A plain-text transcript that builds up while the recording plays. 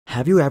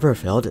Have you ever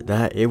felt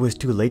that it was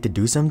too late to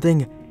do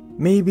something?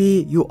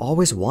 Maybe you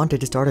always wanted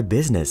to start a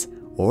business,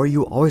 or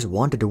you always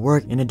wanted to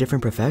work in a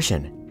different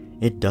profession.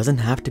 It doesn't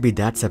have to be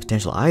that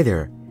substantial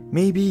either.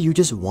 Maybe you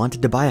just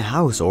wanted to buy a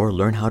house or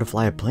learn how to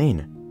fly a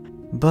plane.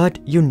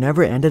 But you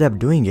never ended up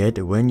doing it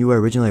when you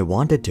originally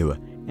wanted to,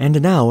 and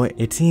now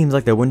it seems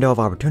like the window of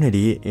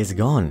opportunity is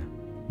gone.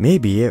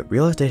 Maybe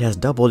real estate has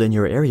doubled in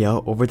your area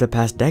over the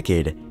past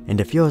decade,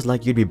 and it feels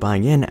like you'd be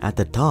buying in at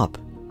the top.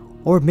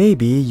 Or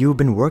maybe you've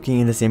been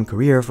working in the same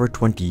career for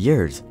 20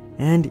 years,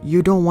 and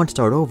you don't want to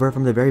start over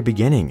from the very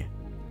beginning.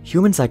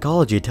 Human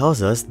psychology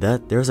tells us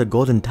that there's a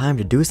golden time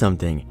to do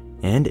something,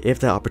 and if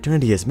the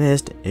opportunity is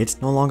missed,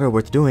 it's no longer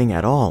worth doing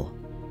at all.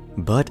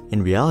 But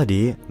in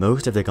reality,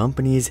 most of the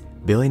companies,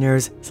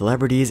 billionaires,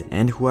 celebrities,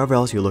 and whoever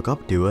else you look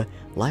up to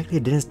likely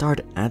didn't start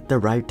at the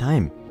right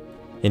time.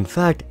 In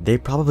fact, they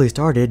probably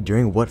started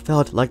during what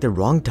felt like the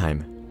wrong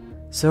time.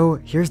 So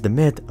here's the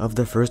myth of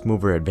the first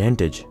mover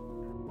advantage.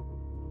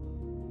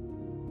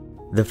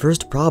 The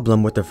first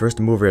problem with the first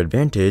mover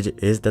advantage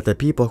is that the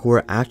people who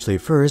are actually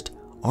first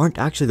aren't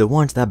actually the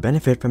ones that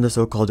benefit from the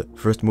so-called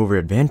first mover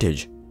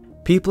advantage.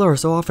 People are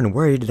so often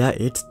worried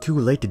that it's too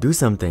late to do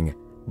something,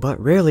 but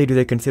rarely do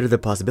they consider the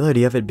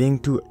possibility of it being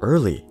too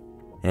early.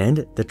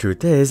 And the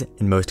truth is,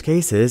 in most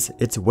cases,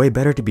 it's way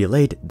better to be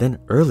late than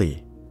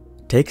early.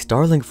 Take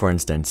Starlink for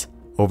instance.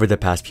 Over the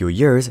past few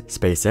years,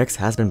 SpaceX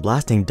has been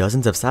blasting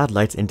dozens of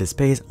satellites into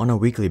space on a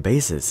weekly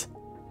basis.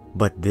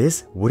 But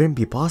this wouldn't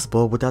be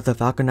possible without the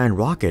Falcon 9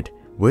 rocket,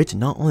 which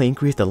not only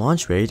increased the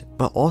launch rate,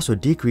 but also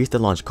decreased the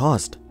launch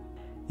cost.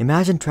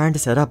 Imagine trying to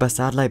set up a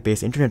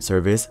satellite-based internet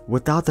service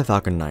without the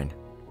Falcon 9.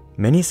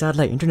 Many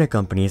satellite internet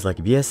companies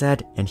like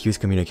Viasat and Hughes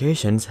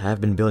Communications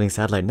have been building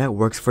satellite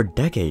networks for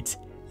decades,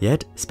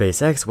 yet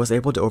SpaceX was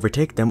able to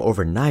overtake them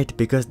overnight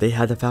because they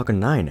had the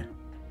Falcon 9.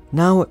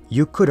 Now,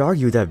 you could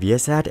argue that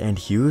Viasat and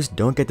Hughes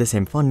don't get the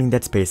same funding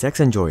that SpaceX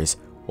enjoys,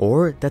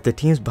 or that the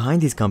teams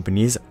behind these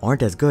companies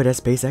aren't as good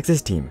as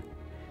SpaceX's team.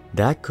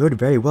 That could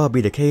very well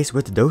be the case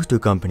with those two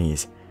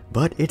companies,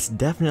 but it's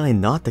definitely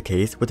not the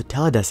case with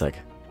Teledesic.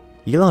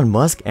 Elon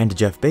Musk and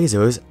Jeff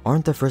Bezos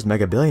aren't the first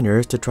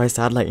mega-billionaires to try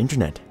satellite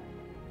internet.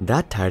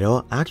 That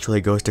title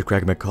actually goes to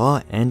Craig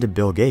McCaw and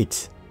Bill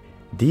Gates.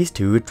 These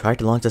two tried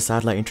to launch a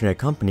satellite internet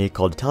company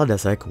called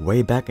Teledesic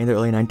way back in the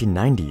early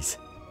 1990s.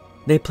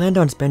 They planned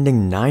on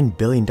spending $9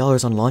 billion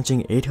on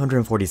launching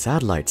 840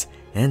 satellites,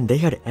 and they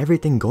had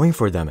everything going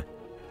for them.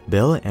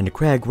 Bill and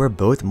Craig were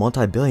both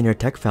multi-billionaire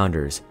tech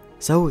founders,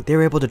 so they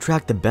were able to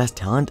attract the best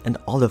talent and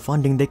all the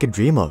funding they could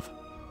dream of.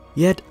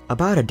 Yet,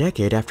 about a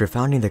decade after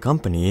founding the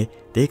company,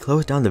 they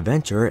closed down the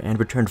venture and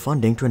returned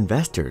funding to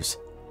investors.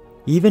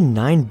 Even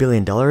 $9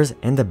 billion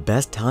and the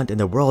best talent in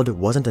the world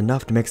wasn't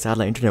enough to make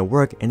satellite internet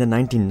work in the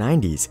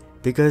 1990s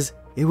because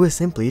it was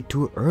simply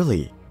too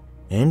early.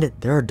 And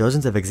there are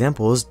dozens of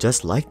examples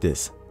just like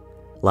this.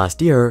 Last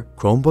year,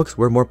 Chromebooks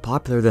were more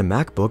popular than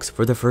MacBooks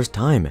for the first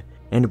time,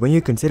 and when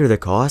you consider the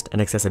cost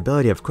and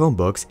accessibility of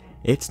Chromebooks,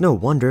 it's no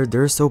wonder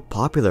they're so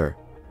popular.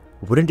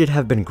 Wouldn't it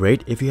have been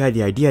great if you had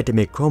the idea to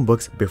make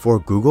Chromebooks before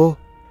Google?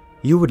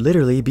 You would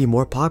literally be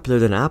more popular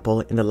than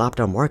Apple in the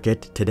laptop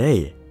market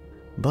today.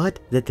 But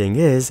the thing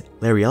is,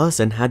 Larry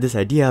Ellison had this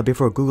idea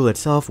before Google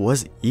itself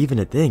was even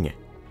a thing.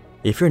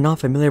 If you're not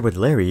familiar with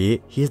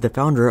Larry, he is the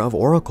founder of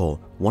Oracle,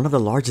 one of the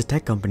largest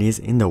tech companies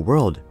in the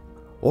world.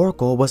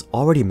 Oracle was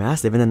already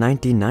massive in the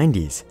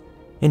 1990s.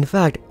 In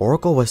fact,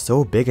 Oracle was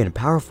so big and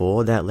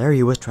powerful that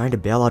Larry was trying to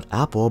bail out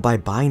Apple by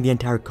buying the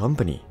entire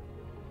company.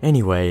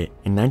 Anyway,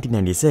 in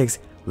 1996,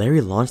 Larry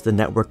launched the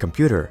network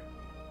computer.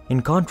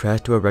 In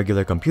contrast to a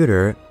regular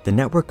computer, the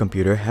network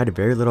computer had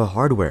very little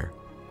hardware.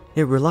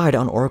 It relied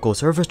on Oracle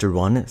servers to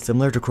run,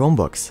 similar to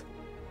Chromebooks.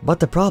 But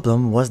the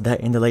problem was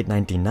that in the late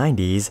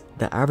 1990s,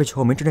 the average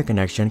home internet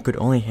connection could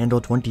only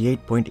handle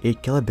 28.8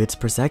 kilobits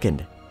per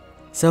second.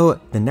 So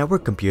the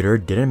network computer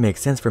didn't make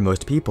sense for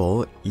most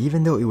people,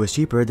 even though it was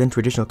cheaper than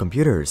traditional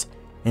computers,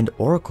 and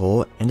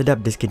Oracle ended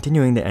up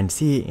discontinuing the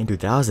NC in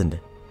 2000.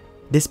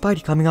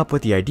 Despite coming up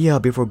with the idea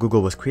before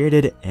Google was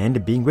created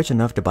and being rich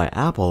enough to buy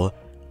Apple,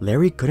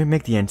 Larry couldn't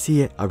make the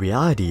NC a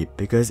reality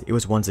because it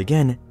was once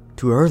again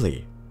too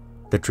early.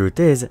 The truth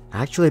is,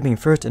 actually being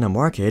first in a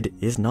market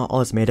is not all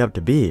it's made up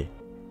to be.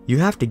 You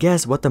have to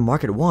guess what the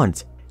market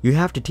wants, you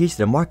have to teach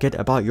the market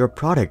about your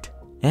product,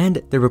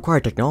 and the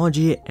required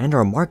technology and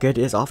our market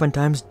is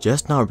oftentimes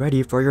just not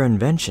ready for your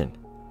invention.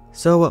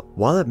 So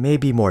while it may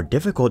be more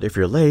difficult if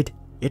you're late,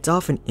 it's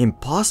often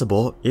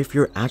impossible if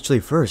you're actually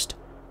first.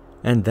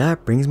 And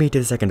that brings me to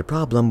the second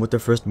problem with the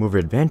first mover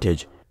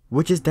advantage,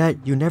 which is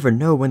that you never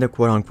know when the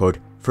quote-unquote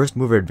first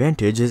mover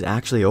advantage is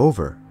actually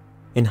over.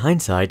 In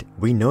hindsight,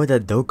 we know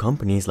that though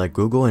companies like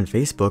Google and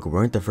Facebook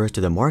weren't the first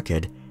to the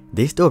market,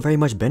 they still very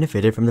much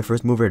benefited from the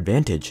first mover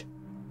advantage.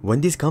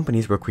 When these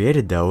companies were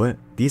created though,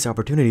 these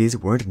opportunities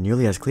weren't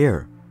nearly as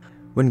clear.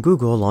 When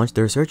Google launched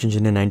their search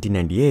engine in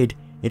 1998,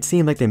 it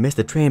seemed like they missed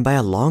the train by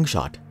a long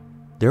shot.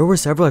 There were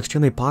several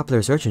extremely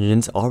popular search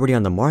engines already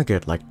on the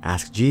market like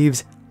Ask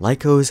Jeeves,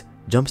 Lycos,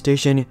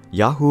 JumpStation,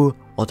 Yahoo,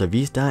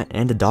 AltaVista,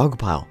 and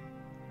Dogpile.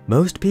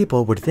 Most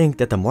people would think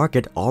that the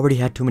market already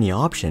had too many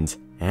options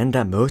and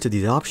that most of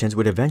these options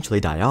would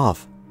eventually die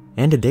off.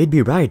 And they'd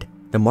be right,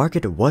 the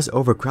market was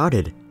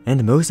overcrowded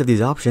and most of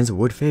these options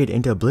would fade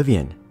into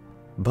oblivion.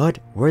 But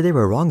where they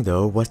were wrong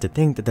though was to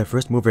think that the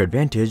first mover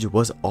advantage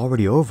was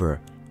already over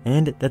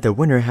and that the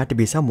winner had to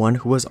be someone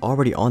who was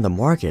already on the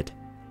market.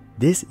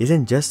 This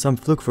isn't just some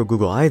fluke for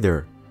Google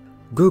either.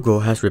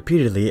 Google has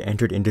repeatedly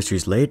entered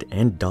industries late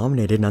and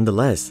dominated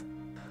nonetheless.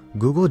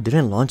 Google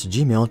didn't launch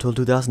Gmail till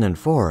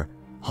 2004.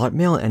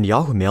 Hotmail and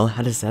Yahoo Mail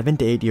had a 7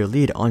 to 8 year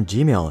lead on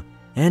Gmail.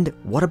 And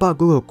what about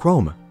Google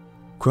Chrome?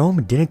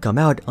 Chrome didn't come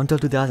out until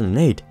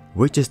 2008,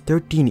 which is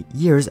 13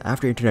 years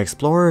after Internet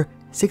Explorer,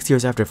 6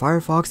 years after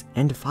Firefox,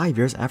 and 5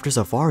 years after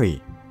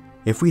Safari.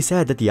 If we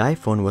said that the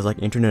iPhone was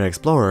like Internet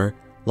Explorer,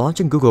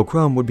 launching Google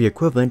Chrome would be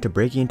equivalent to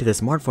breaking into the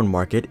smartphone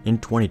market in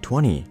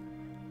 2020.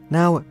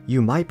 Now,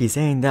 you might be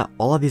saying that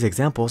all of these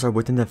examples are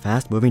within the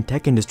fast-moving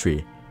tech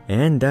industry,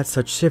 and that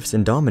such shifts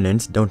in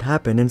dominance don't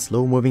happen in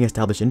slow-moving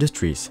established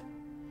industries.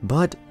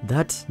 But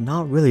that's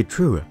not really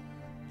true.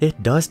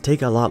 It does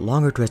take a lot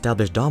longer to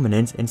establish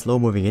dominance in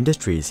slow-moving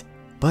industries,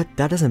 but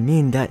that doesn't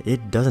mean that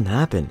it doesn't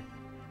happen.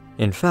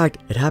 In fact,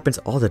 it happens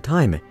all the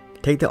time.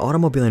 Take the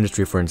automobile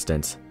industry for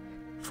instance.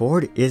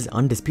 Ford is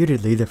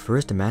undisputedly the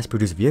first to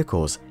mass-produce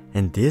vehicles,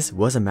 and this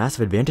was a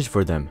massive advantage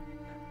for them.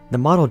 The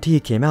Model T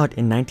came out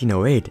in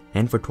 1908,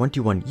 and for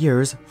 21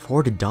 years,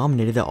 Ford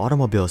dominated the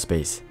automobile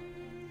space.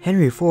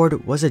 Henry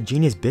Ford was a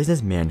genius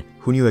businessman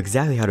who knew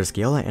exactly how to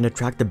scale and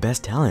attract the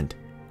best talent.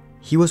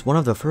 He was one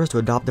of the first to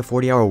adopt the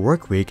 40-hour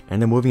workweek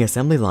and the moving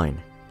assembly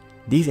line.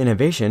 These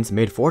innovations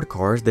made Ford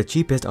cars the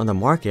cheapest on the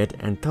market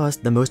and thus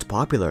the most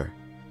popular.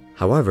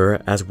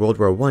 However, as World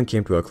War I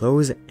came to a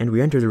close and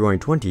we entered the Roaring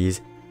 '20s,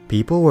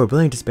 people were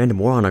willing to spend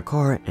more on a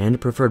car and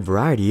preferred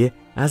variety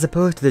as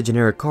opposed to the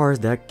generic cars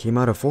that came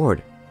out of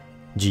Ford.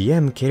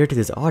 GM catered to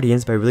this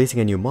audience by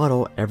releasing a new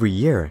model every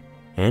year,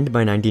 and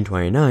by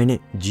 1929,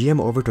 GM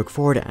overtook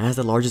Ford as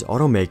the largest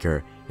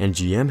automaker, and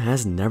GM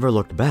has never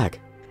looked back.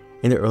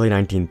 In the early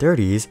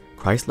 1930s,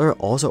 Chrysler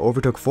also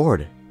overtook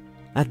Ford.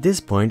 At this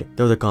point,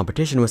 though the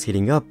competition was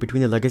heating up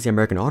between the legacy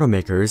American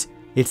automakers,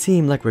 it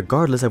seemed like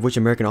regardless of which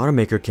American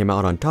automaker came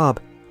out on top,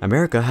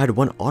 America had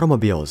won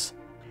automobiles.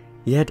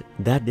 Yet,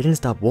 that didn't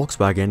stop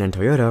Volkswagen and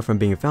Toyota from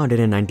being founded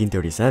in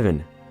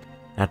 1937.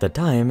 At the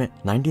time,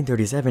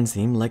 1937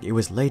 seemed like it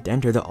was late to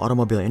enter the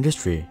automobile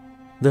industry.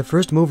 The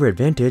first mover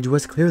advantage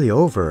was clearly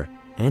over,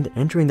 and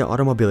entering the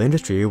automobile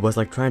industry was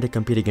like trying to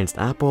compete against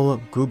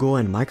Apple, Google,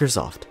 and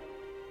Microsoft.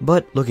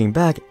 But looking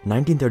back,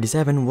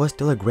 1937 was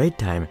still a great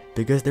time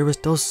because there was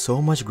still so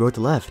much growth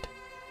left.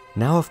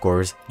 Now of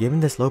course,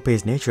 given the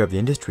slow-paced nature of the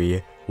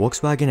industry,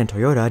 Volkswagen and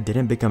Toyota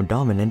didn't become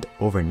dominant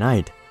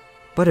overnight.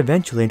 But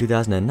eventually in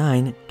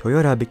 2009,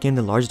 Toyota became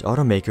the largest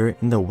automaker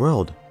in the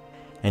world.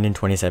 And in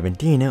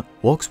 2017,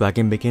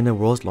 Volkswagen became the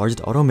world's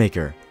largest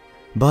automaker.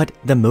 But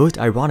the most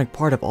ironic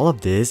part of all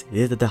of this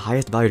is that the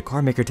highest valued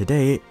car maker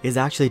today is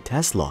actually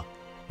Tesla.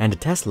 And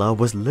Tesla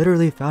was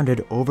literally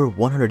founded over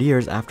 100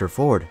 years after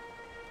Ford.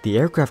 The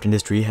aircraft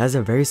industry has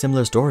a very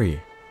similar story.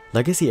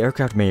 Legacy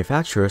aircraft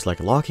manufacturers like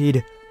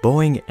Lockheed,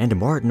 Boeing, and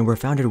Martin were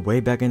founded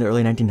way back in the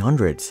early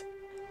 1900s.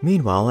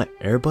 Meanwhile,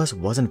 Airbus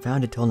wasn't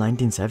founded till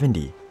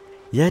 1970.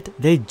 Yet,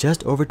 they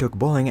just overtook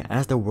Boeing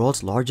as the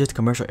world's largest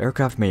commercial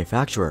aircraft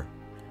manufacturer.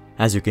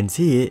 As you can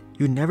see,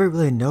 you never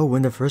really know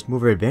when the first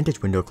mover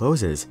advantage window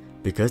closes,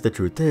 because the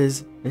truth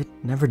is, it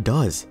never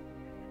does.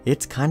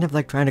 It's kind of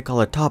like trying to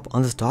call a top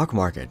on the stock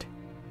market.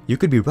 You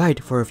could be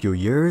right for a few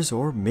years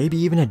or maybe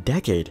even a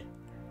decade.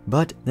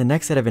 But the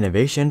next set of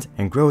innovations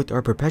and growth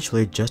are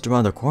perpetually just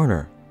around the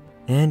corner.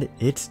 And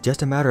it's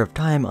just a matter of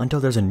time until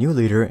there's a new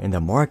leader in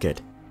the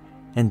market.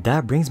 And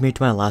that brings me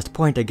to my last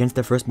point against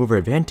the first mover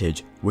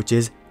advantage, which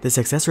is the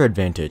successor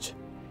advantage.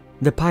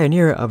 The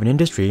pioneer of an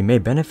industry may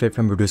benefit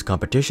from reduced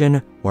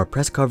competition, more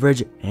press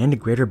coverage, and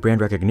greater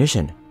brand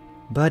recognition.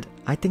 But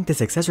I think the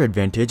successor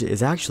advantage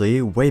is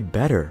actually way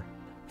better.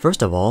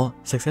 First of all,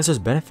 successors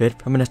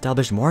benefit from an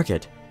established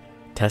market.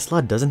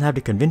 Tesla doesn't have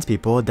to convince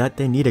people that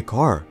they need a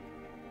car.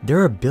 There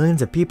are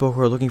billions of people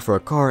who are looking for a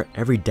car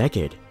every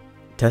decade.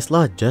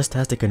 Tesla just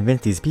has to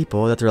convince these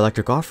people that their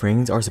electric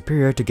offerings are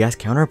superior to gas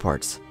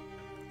counterparts.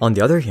 On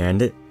the other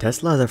hand,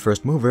 Tesla is a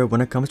first mover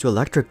when it comes to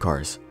electric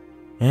cars.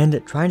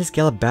 And trying to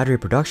scale up battery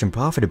production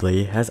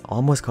profitably has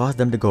almost caused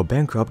them to go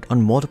bankrupt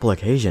on multiple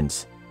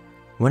occasions.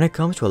 When it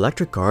comes to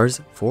electric cars,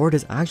 Ford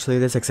is actually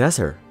the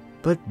successor.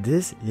 But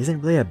this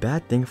isn't really a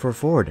bad thing for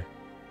Ford.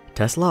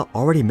 Tesla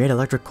already made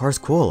electric cars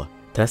cool.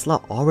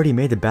 Tesla already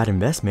made the bad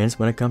investments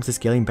when it comes to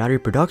scaling battery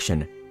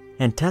production,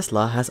 and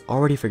Tesla has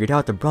already figured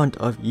out the brunt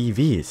of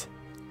EVs.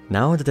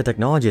 Now that the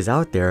technology is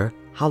out there,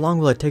 how long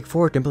will it take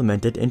Ford to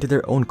implement it into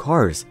their own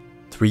cars?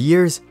 3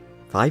 years?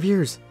 5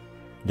 years?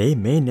 They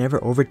may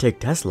never overtake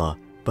Tesla,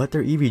 but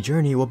their EV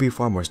journey will be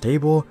far more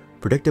stable,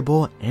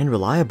 predictable, and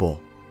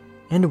reliable.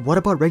 And what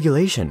about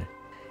regulation?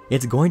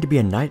 It's going to be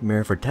a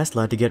nightmare for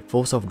Tesla to get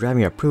full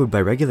self-driving approved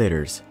by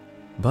regulators.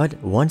 But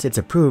once it's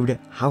approved,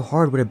 how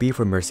hard would it be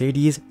for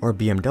Mercedes or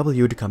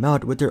BMW to come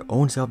out with their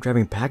own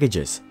self-driving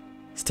packages?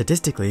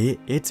 Statistically,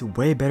 it's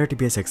way better to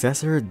be a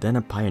successor than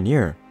a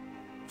pioneer.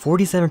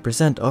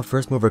 47% of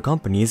first mover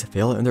companies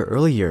fail in their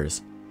early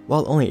years,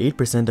 while only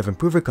 8% of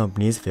improver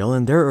companies fail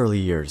in their early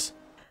years.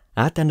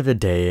 At the end of the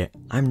day,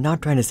 I'm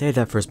not trying to say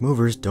that first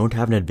movers don't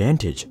have an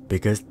advantage,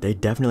 because they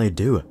definitely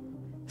do.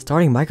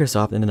 Starting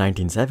Microsoft in the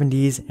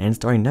 1970s and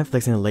starting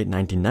Netflix in the late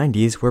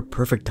 1990s were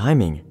perfect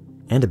timing,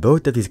 and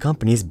both of these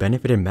companies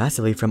benefited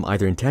massively from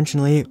either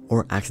intentionally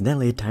or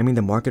accidentally timing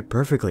the market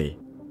perfectly.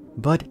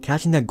 But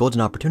catching that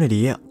golden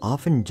opportunity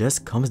often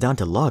just comes down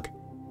to luck,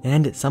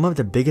 and some of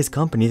the biggest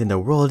companies in the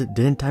world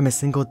didn't time a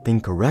single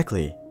thing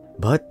correctly,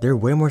 but they're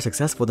way more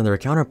successful than their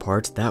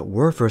counterparts that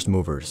were first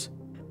movers.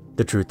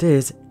 The truth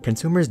is,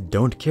 consumers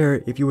don't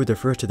care if you were the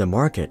first to the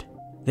market.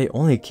 They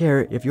only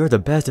care if you're the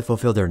best to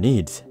fulfill their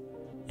needs.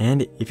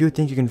 And if you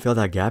think you can fill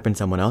that gap in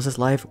someone else's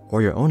life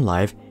or your own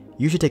life,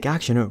 you should take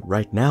action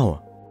right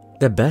now.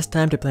 The best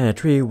time to plant a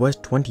tree was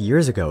 20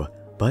 years ago,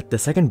 but the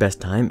second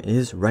best time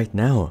is right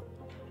now.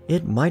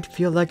 It might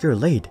feel like you're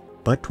late,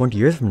 but 20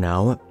 years from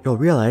now, you'll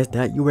realize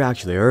that you were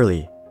actually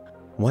early.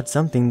 What's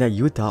something that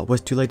you thought was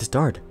too late to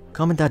start?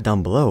 Comment that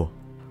down below.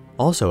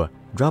 Also,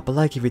 drop a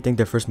like if you think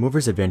the first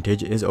mover's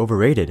advantage is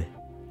overrated.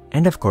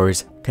 And of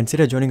course,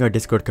 consider joining our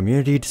Discord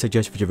community to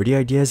suggest future video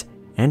ideas,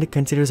 and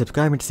consider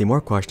subscribing to see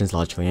more questions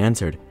logically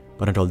answered.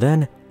 But until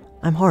then,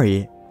 I'm Hari,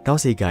 and I'll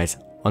see you guys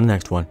on the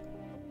next one.